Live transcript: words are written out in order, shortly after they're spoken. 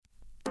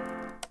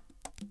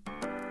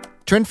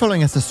Trend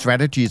following as a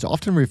strategy is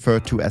often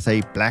referred to as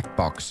a black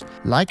box,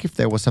 like if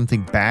there was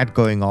something bad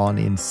going on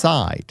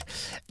inside.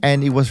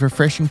 And it was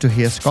refreshing to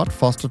hear Scott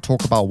Foster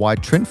talk about why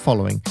trend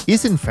following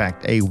is in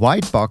fact a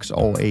white box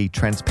or a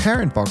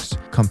transparent box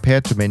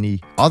compared to many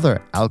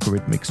other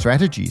algorithmic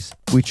strategies,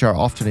 which are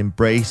often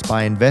embraced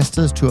by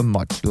investors to a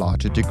much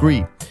larger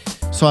degree.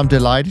 So I'm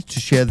delighted to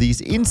share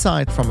these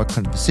insights from a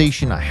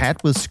conversation I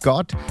had with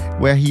Scott,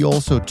 where he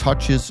also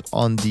touches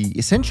on the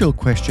essential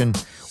question,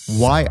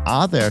 why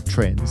are there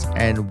trends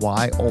and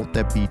why ought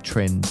there be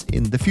trends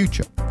in the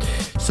future?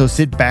 So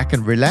sit back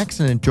and relax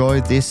and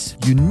enjoy this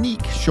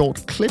unique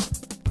short clip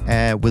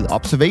with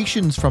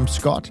observations from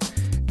Scott.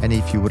 And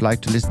if you would like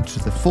to listen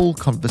to the full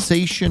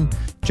conversation,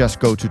 just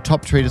go to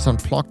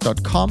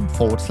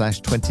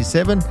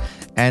toptradersunplugged.com/27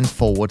 and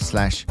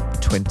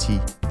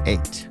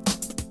 /28.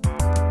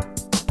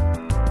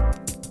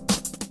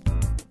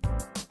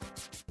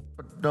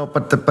 No,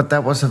 but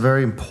that was a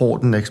very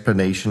important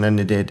explanation, and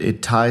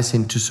it ties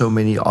into so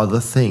many other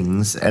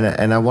things.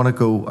 And I want to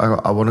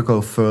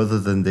go further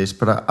than this,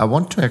 but I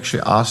want to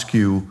actually ask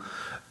you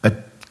a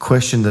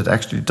question that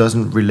actually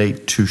doesn't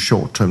relate to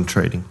short-term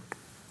trading.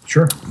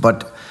 Sure.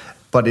 But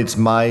it's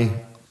my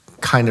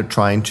kind of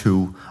trying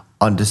to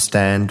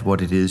understand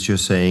what it is you're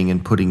saying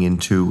and putting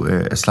into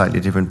a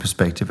slightly different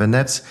perspective, and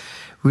that's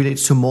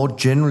relates to more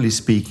generally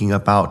speaking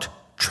about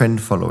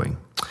trend following.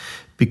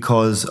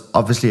 Because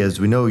obviously, as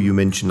we know, you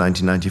mentioned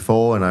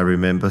 1994, and I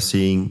remember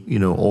seeing,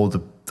 all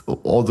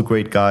the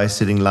great guys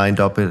sitting lined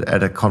up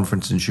at a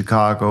conference in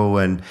Chicago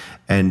and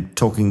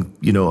talking,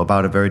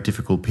 about a very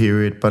difficult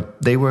period.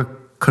 But they were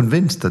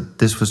convinced that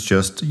this was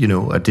just,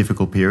 a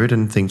difficult period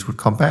and things would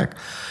come back.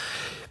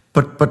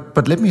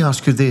 But let me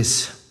ask you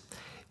this: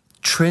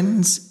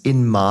 trends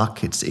in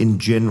markets in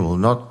general,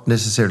 not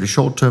necessarily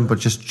short term, but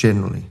just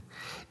generally,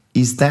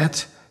 is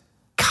that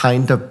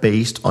kind of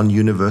based on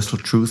universal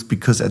truth?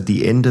 Because at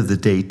the end of the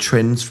day,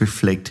 trends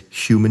reflect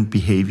human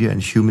behavior, and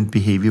human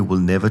behavior will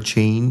never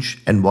change.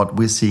 And what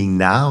we're seeing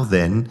now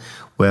then,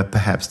 where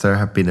perhaps there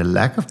have been a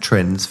lack of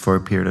trends for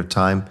a period of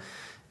time,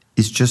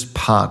 is just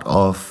part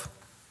of,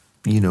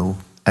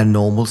 a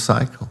normal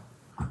cycle.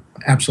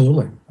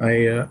 Absolutely.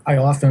 I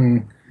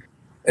often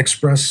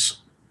express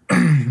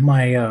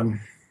my, I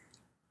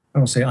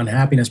don't say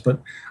unhappiness, but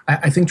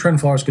I think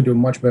trend followers could do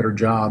a much better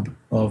job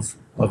of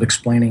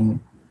explaining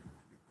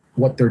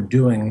what they're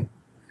doing.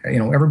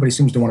 Everybody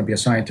seems to want to be a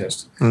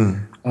scientist,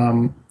 and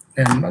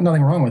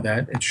nothing wrong with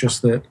that. It's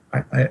just that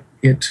I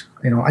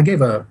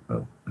gave a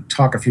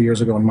talk a few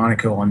years ago in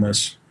Monaco on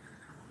this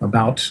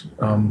about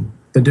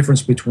the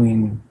difference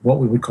between what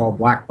we would call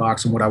black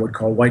box and what I would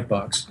call white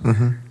box,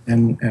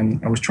 and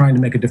I was trying to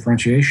make a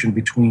differentiation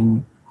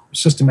between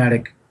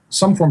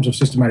some forms of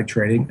systematic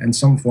trading and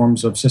some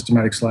forms of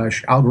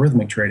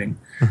systematic/algorithmic trading.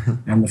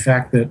 And the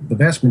fact that the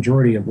vast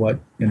majority of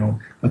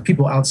of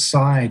people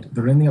outside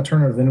that are in the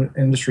alternative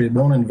industry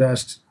won't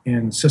invest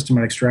in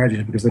systematic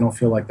strategies because they don't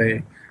feel like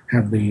they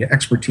have the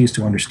expertise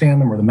to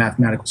understand them or the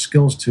mathematical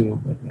skills to.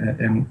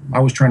 And I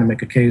was trying to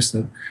make a case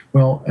that,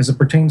 well, as it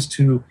pertains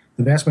to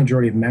the vast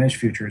majority of managed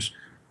futures,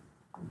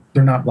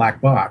 they're not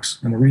black box.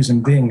 And the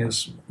reason being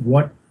is,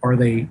 what are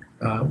they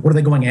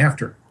going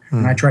after?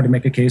 And I tried to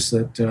make a case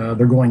that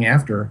they're going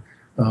after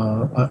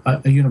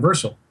a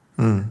universal.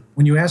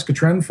 When you ask a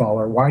trend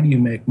follower, why do you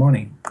make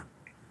money?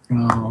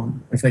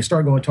 If they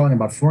start talking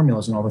about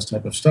formulas and all this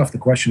type of stuff, the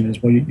question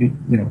is, well,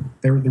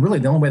 they're really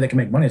the only way they can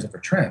make money is if they're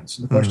trends.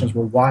 And the question is,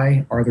 well,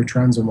 why are there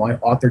trends and why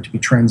ought there to be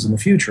trends in the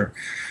future?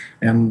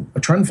 And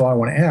a trend follower,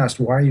 when asked,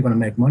 why are you going to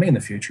make money in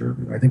the future?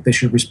 I think they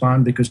should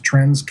respond, because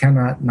trends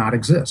cannot not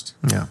exist.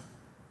 Yeah.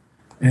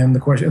 And the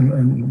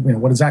question,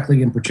 what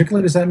exactly in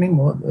particular does that mean?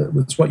 Well,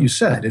 it's what you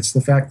said. It's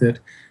the fact that,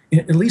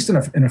 at least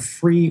in a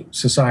free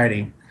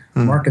society,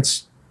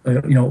 markets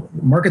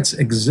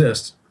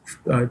exist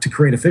to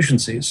create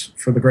efficiencies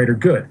for the greater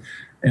good.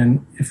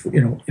 And if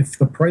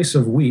the price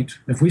of wheat,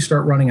 if we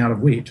start running out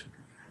of wheat,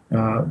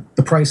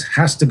 the price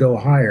has to go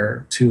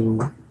higher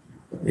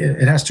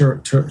it has to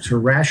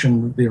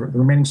ration the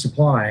remaining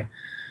supply.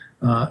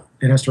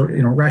 It has to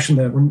ration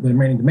the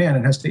remaining demand.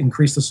 It has to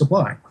increase the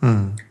supply.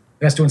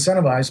 It has to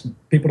incentivize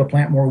people to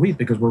plant more wheat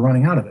because we're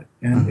running out of it.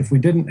 And if we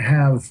didn't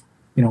have,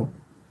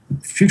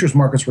 futures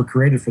markets were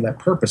created for that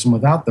purpose, and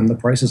without them, the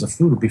prices of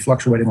food would be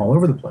fluctuating all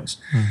over the place.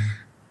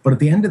 But at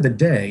the end of the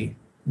day,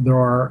 there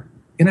are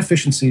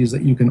inefficiencies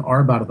that you can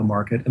arb out of the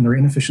market, and there are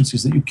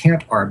inefficiencies that you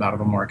can't arb out of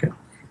a market.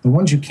 The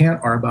ones you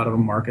can't arb out of a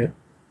market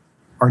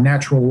are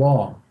natural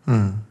law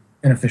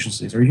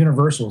inefficiencies, or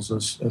universals,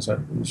 as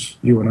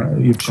you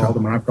and you've called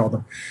them and I've called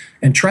them.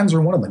 And trends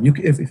are one of them.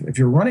 If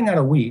you're running out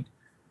of wheat,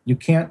 you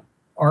can't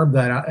arb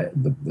that out.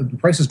 The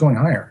price is going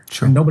higher,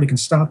 and nobody can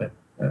stop it.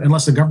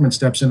 Unless the government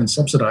steps in and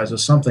subsidizes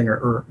something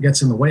or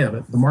gets in the way of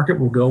it, the market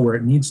will go where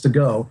it needs to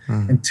go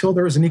until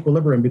there is an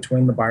equilibrium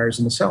between the buyers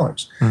and the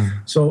sellers.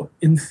 So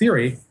in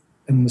theory,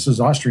 and this is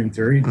Austrian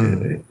theory,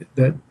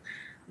 that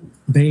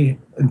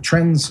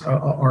trends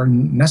are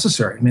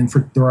necessary. I mean,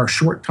 there are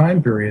short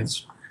time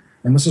periods,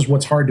 and this is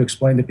what's hard to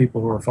explain to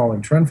people who are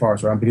following trend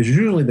followers around, because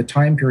usually the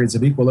time periods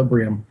of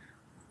equilibrium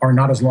are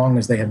not as long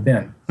as they have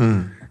been.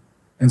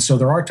 And so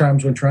there are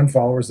times when trend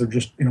followers, they're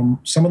just,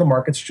 some of the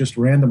markets just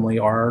randomly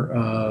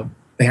are,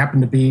 they happen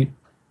to be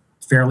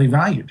fairly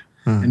valued.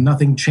 And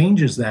nothing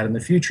changes that in the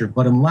future.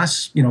 But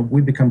unless,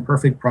 we become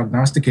perfect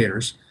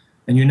prognosticators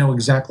and you know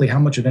exactly how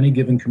much of any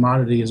given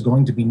commodity is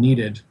going to be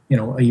needed,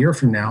 a year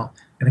from now,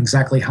 and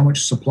exactly how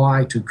much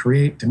supply to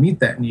create to meet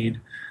that need,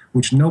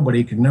 which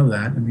nobody can know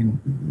that. I mean,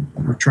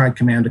 we've tried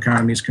command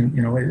economies,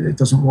 it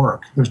doesn't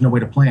work. There's no way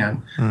to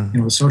plan.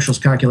 The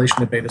socialist calculation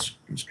debate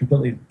has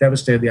completely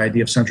devastated the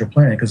idea of central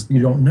planning because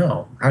you don't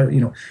know.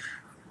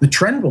 The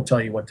trend will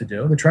tell you what to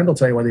do. The trend will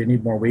tell you whether you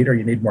need more wheat or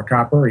you need more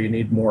copper or you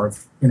need more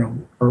of,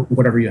 or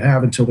whatever you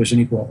have until there's an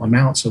equal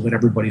amount so that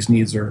everybody's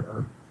needs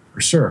are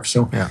served.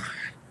 So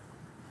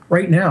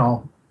right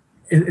now,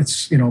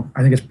 it's,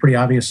 I think it's pretty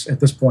obvious at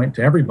this point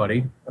to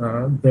everybody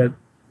that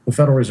the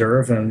Federal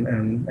Reserve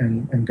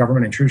and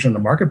government intrusion in the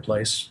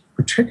marketplace,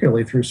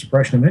 particularly through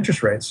suppression of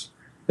interest rates,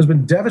 has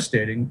been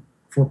devastating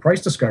for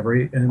price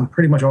discovery in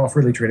pretty much all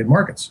freely traded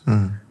markets.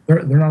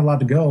 They're not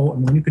allowed to go. I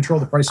mean, when you control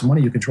the price of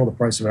money, you control the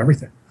price of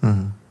everything.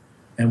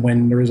 And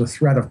when there is a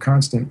threat of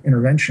constant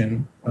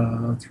intervention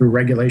through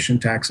regulation,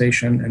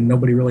 taxation, and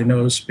nobody really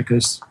knows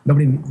because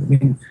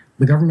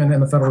the government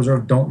and the Federal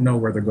Reserve don't know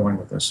where they're going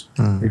with this.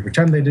 They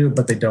pretend they do,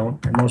 but they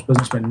don't. And most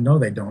businessmen know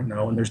they don't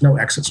know, and there's no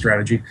exit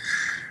strategy.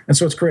 And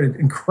so it's created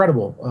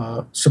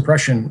incredible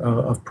suppression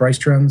of price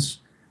trends,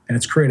 and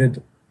it's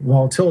created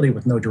volatility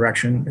with no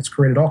direction. It's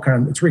created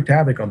it's wreaked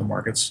havoc on the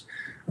markets.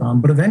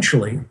 But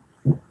eventually,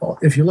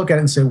 if you look at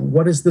it and say,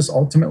 what is this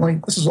ultimately?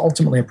 This is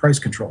ultimately a price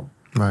control.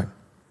 Right.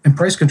 And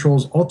price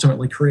controls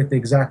ultimately create the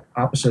exact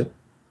opposite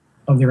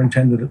of their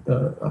intended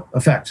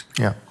effect.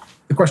 Yeah.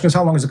 The question is,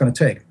 how long is it going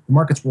to take? The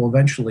markets will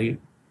eventually,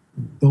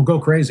 they'll go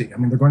crazy. I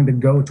mean, they're going to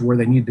go to where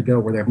they need to go,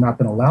 where they have not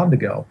been allowed to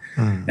go.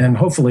 And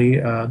hopefully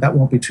that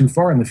won't be too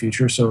far in the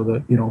future so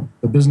that,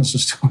 the business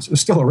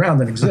is still around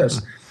and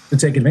exists to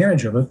take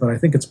advantage of it. But I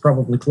think it's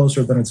probably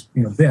closer than it's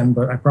been,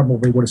 but I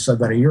probably would have said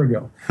that a year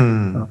ago.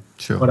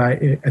 Sure. But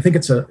I think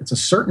it's a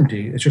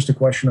certainty. It's just a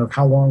question of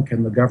how long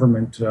can the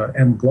government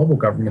and global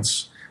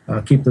governments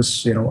keep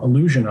this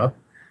illusion up.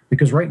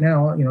 Because right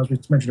now, as we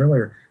mentioned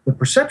earlier, the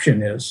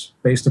perception is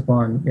based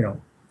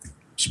upon,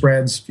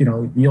 spreads,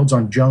 yields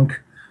on junk.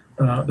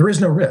 There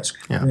is no risk.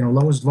 Yeah.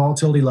 Lowest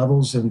volatility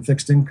levels in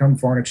fixed income,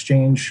 foreign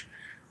exchange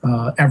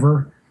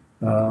ever.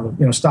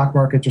 Stock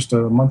market just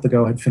a month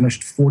ago had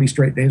finished 40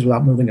 straight days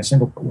without moving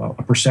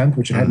a percent,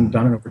 which it hadn't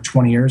done in over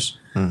 20 years.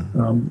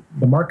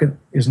 The market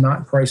is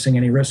not pricing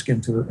any risk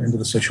into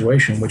the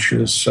situation, which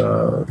is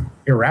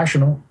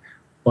irrational,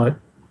 but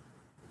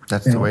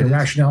that's the way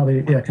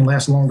irrationality can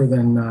last longer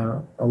than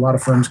a lot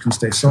of firms can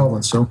stay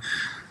solvent. So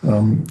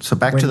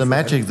back to the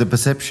magic, the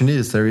perception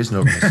is there is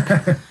no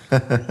risk.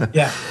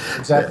 Yeah,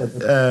 exactly.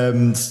 I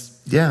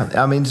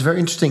mean, it's very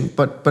interesting.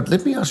 But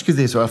let me ask you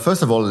this. Well,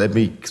 first of all, let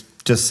me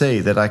just say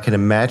that I can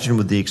imagine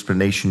with the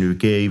explanation you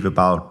gave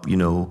about,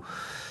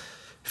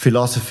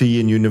 philosophy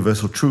and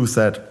universal truth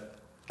that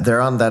there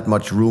aren't that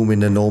much room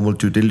in a normal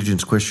due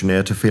diligence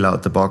questionnaire to fill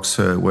out the box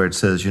where it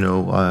says,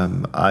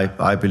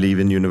 I believe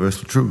in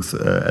universal truth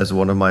as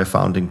one of my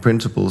founding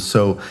principles.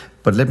 So,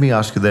 but let me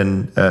ask you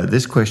then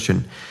this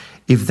question.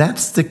 If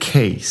that's the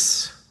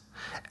case,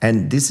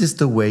 and this is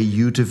the way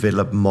you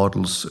develop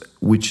models,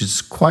 which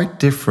is quite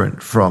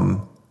different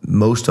from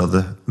most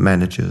other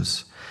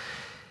managers,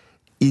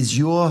 is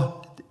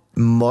your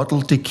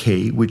model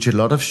decay, which a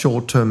lot of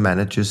short-term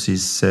managers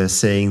is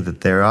saying that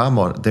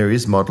there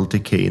is model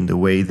decay in the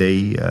way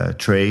they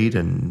trade,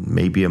 and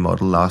maybe a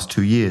model lasts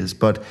 2 years.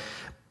 But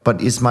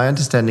is my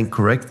understanding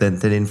correct then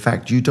that in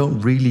fact you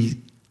don't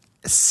really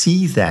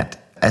see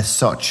that as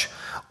such,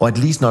 or at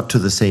least not to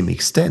the same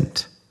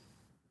extent?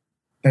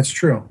 That's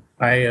true.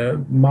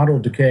 Model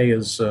decay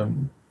is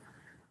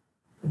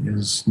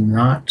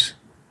not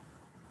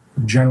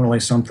generally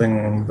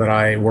something that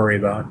I worry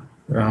about.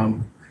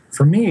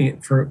 For me,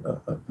 for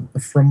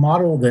a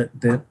model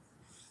that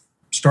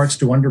starts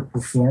to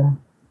underperform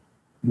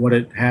what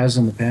it has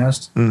in the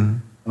past,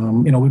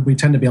 we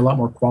tend to be a lot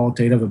more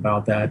qualitative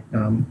about that.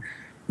 To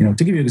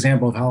give you an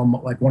example of how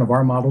like one of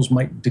our models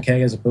might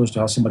decay as opposed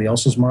to how somebody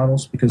else's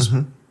models, because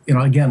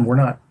again, we're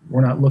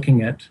not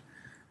looking at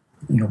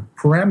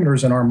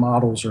parameters in our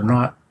models are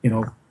not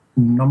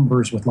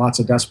numbers with lots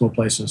of decimal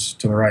places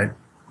to the right.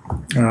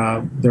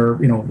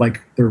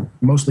 They're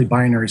mostly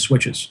binary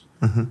switches.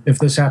 If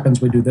this happens,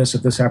 we do this.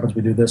 If this happens,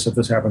 we do this. If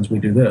this happens, we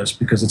do this,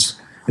 because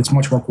it's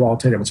much more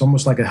qualitative. It's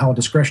almost like how a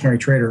discretionary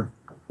trader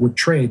would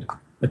trade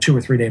a 2 or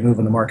 3 day move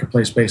in the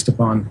marketplace based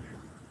upon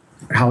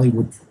how he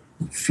would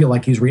feel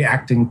like he's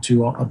reacting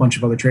to a bunch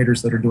of other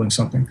traders that are doing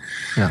something.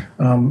 Yeah.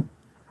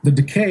 The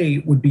decay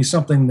would be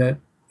something that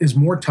is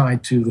more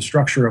tied to the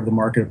structure of the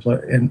market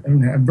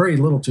and have very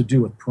little to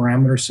do with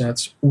parameter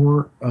sets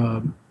or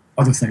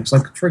other things.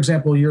 Like, for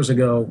example, years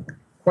ago,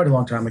 quite a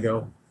long time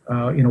ago,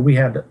 we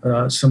had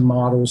some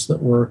models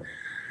that were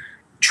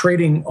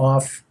trading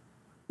off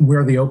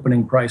where the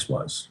opening price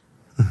was.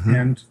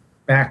 And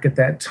back at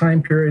that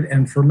time period,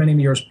 and for many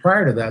years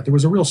prior to that, there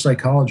was a real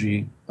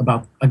psychology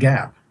about a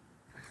gap.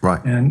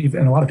 Right. And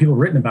a lot of people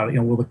have written about it.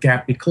 Will the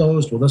gap be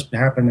closed? Will this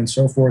happen? And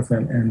so forth.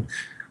 And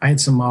I had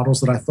some models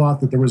that I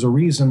thought that there was a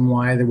reason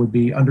why there would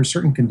be, under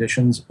certain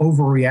conditions,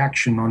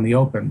 overreaction on the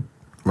open.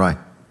 Right.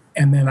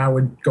 And then I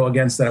would go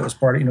against that. It was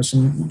part of,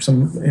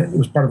 it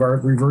was part of our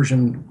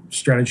reversion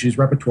strategies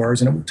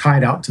repertoires, and it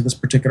tied out to this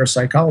particular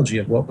psychology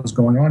of what was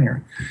going on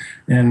here.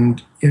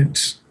 And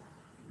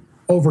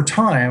over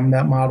time,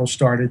 that model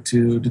started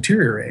to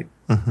deteriorate.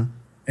 Mm-hmm.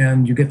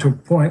 And you get to a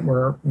point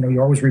where,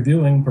 you're always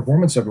reviewing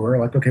performance everywhere,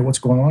 like, okay, what's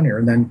going on here?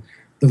 And then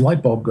the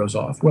light bulb goes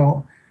off.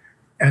 Well,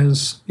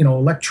 as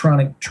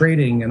electronic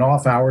trading and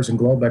off hours and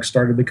Globex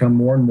started to become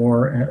more and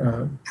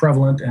more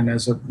prevalent, and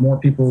as more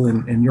people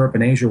in Europe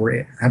and Asia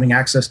were having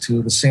access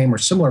to the same or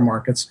similar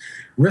markets,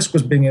 risk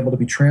was being able to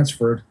be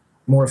transferred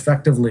more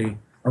effectively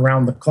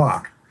around the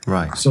clock.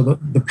 Right. So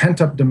the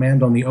pent-up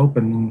demand on the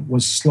open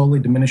was slowly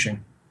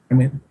diminishing. I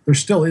mean, there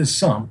still is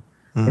some,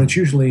 but it's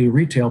usually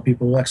retail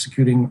people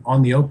executing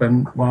on the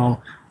open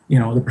while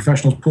the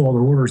professionals pull all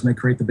their orders and they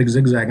create the big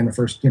zigzag in the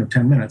first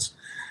 10 minutes.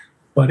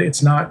 But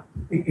it's not.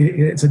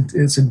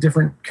 It's a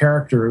different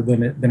character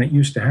than it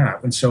used to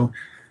have. And so,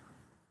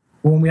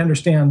 when we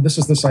understand this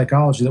is the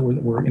psychology that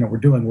we're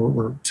doing,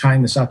 we're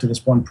tying this out to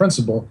this one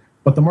principle.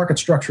 But the market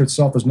structure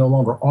itself is no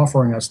longer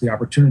offering us the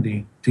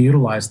opportunity to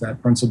utilize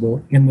that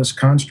principle in this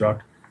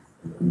construct.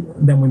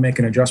 Then we make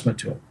an adjustment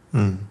to it,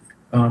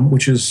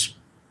 which is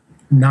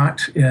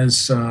not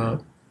as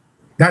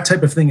that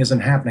type of thing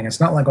isn't happening. It's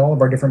not like all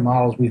of our different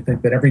models. We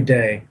think that every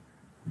day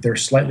they're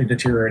slightly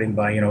deteriorating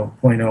by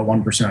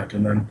 0.01%,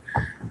 and then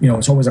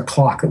it's always a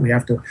clock that we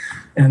have to.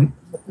 And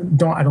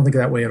I don't think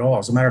of that way at all.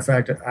 As a matter of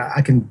fact,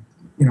 I can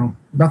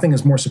nothing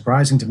is more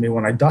surprising to me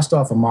when I dust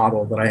off a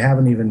model that I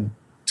haven't even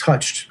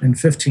touched in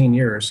 15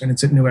 years, and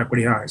it's at new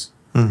equity highs.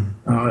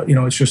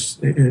 It's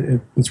just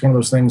it's one of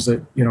those things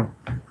that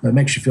that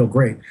makes you feel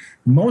great.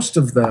 Most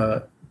of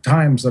the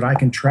times that I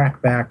can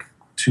track back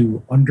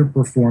to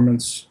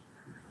underperformance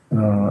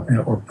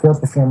or poor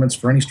performance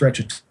for any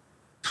stretch of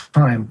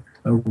time.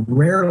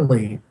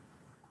 Rarely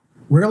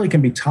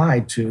can be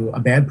tied to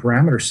a bad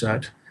parameter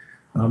set.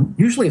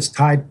 Usually it's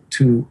tied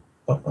to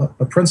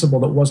a principle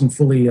that wasn't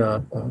fully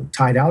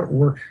tied out,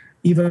 or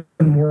even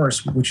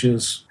worse, which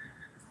is,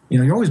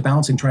 you're always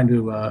balancing, trying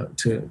to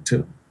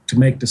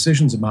make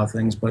decisions about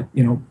things. But,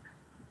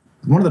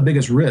 one of the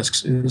biggest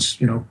risks is,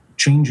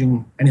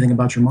 changing anything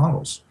about your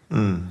models.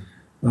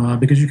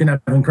 Because you can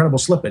have incredible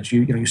slippage.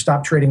 You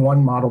stop trading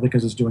one model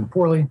because it's doing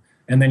poorly,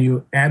 and then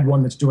you add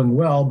one that's doing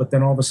well, but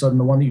then all of a sudden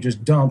the one that you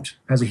just dumped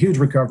has a huge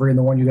recovery and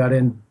the one you got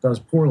in does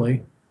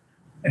poorly.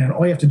 And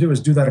all you have to do is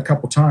do that a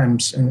couple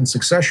times in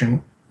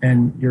succession,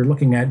 and you're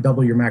looking at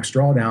double your max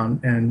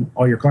drawdown and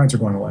all your clients are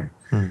going away.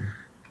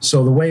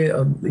 So the way,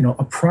 a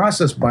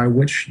process by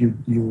which you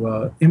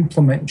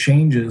implement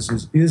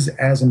changes is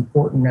as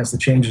important as the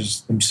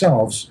changes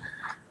themselves.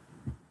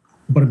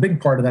 But a big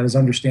part of that is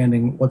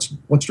understanding what's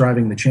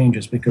driving the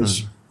changes,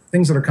 because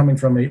things that are coming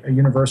from a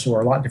universal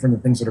are a lot different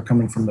than things that are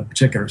coming from the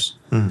particulars,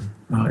 in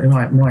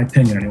my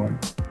opinion, anyway.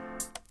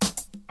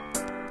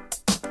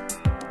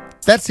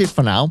 That's it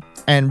for now.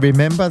 And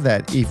remember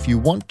that if you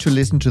want to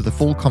listen to the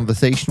full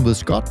conversation with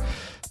Scott,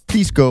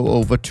 please go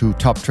over to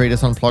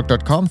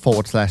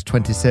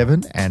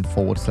toptradersunplugged.com/27 and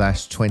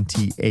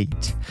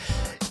 /28.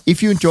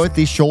 If you enjoyed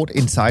this short,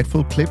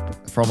 insightful clip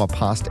from a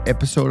past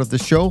episode of the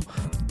show,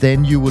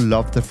 then you will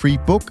love the free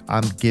book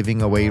I'm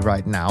giving away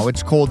right now.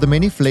 It's called The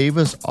Many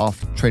Flavors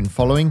of Trend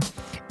Following,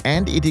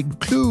 and it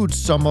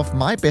includes some of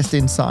my best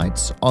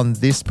insights on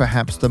this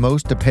perhaps the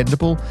most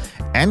dependable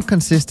and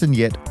consistent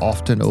yet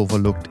often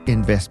overlooked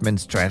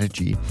investment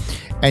strategy.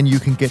 And you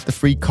can get the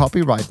free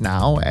copy right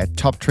now at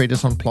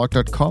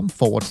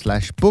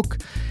toptradersunplugged.com/book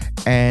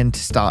and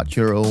start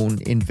your own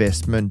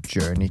investment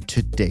journey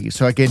today.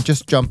 So again,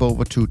 just jump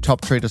over to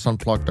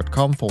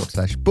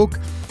toptradersunplugged.com/book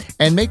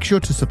and make sure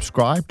to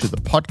subscribe to the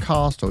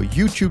podcast or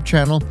YouTube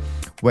channel,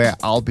 where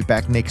I'll be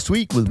back next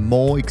week with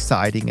more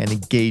exciting and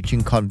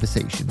engaging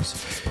conversations.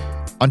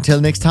 Until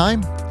next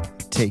time,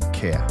 take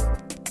care.